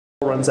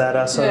runs at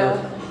us. Yeah.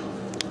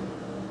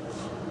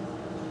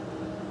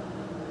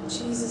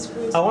 Jesus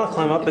Christ. I want to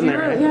climb up in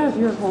there. Yeah, if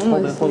you're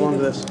homeless. Hold on to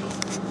this.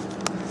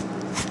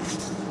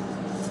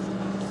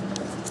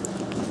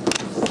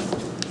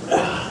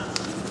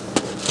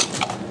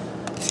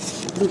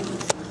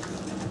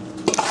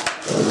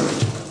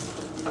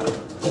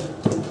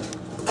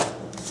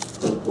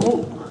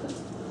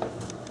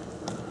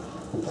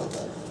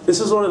 This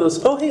is one of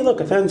those. Oh, hey,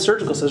 look! I found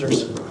surgical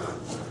scissors.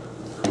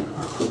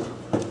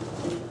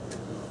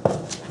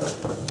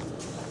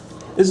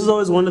 This is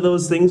always one of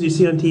those things you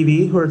see on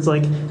TV where it's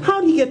like,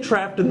 how do you get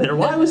trapped in there?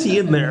 Why was he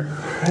in there?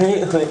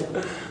 Right? Like,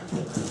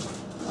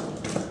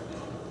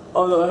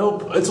 although I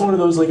hope it's one of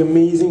those like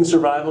amazing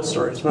survival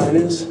stories. Mine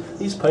is.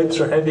 These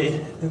pipes are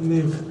heavy and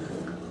they've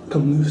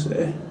come loose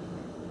today.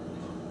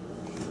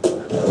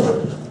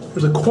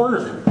 There's a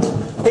corner.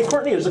 Hey,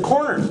 Courtney, there's a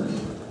corner.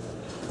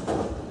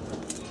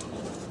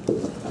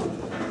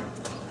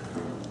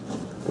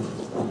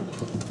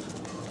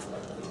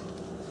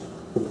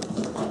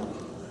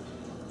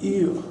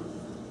 Ew.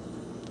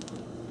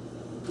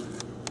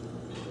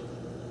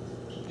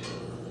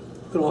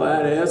 Look at all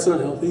that, eh? That's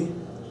not healthy.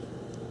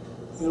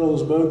 Look at all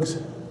those bugs.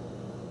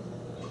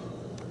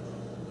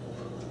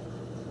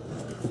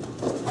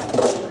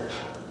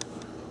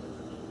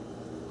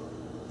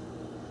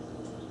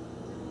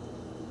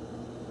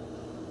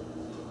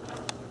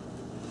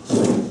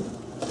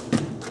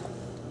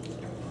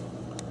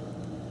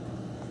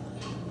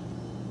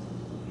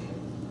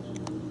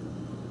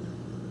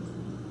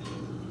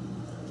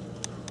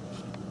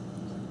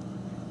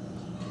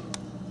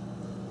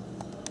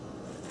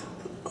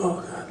 Oh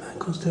god, that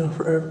goes down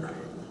forever.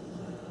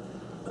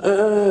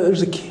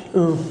 There's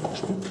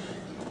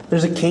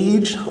a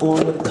cage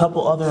along with a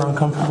couple other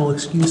uncomfortable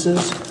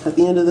excuses at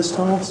the end of this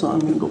tunnel, so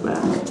I'm gonna go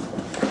back.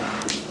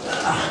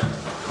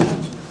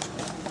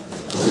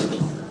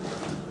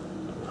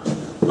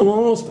 I'm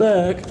almost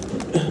back.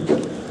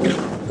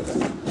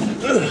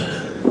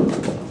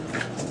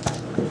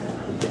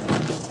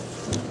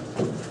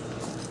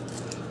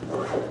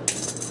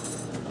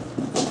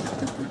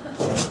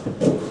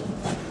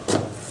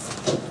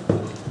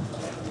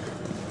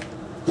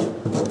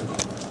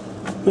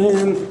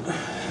 Man,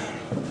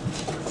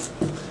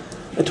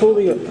 I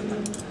totally got.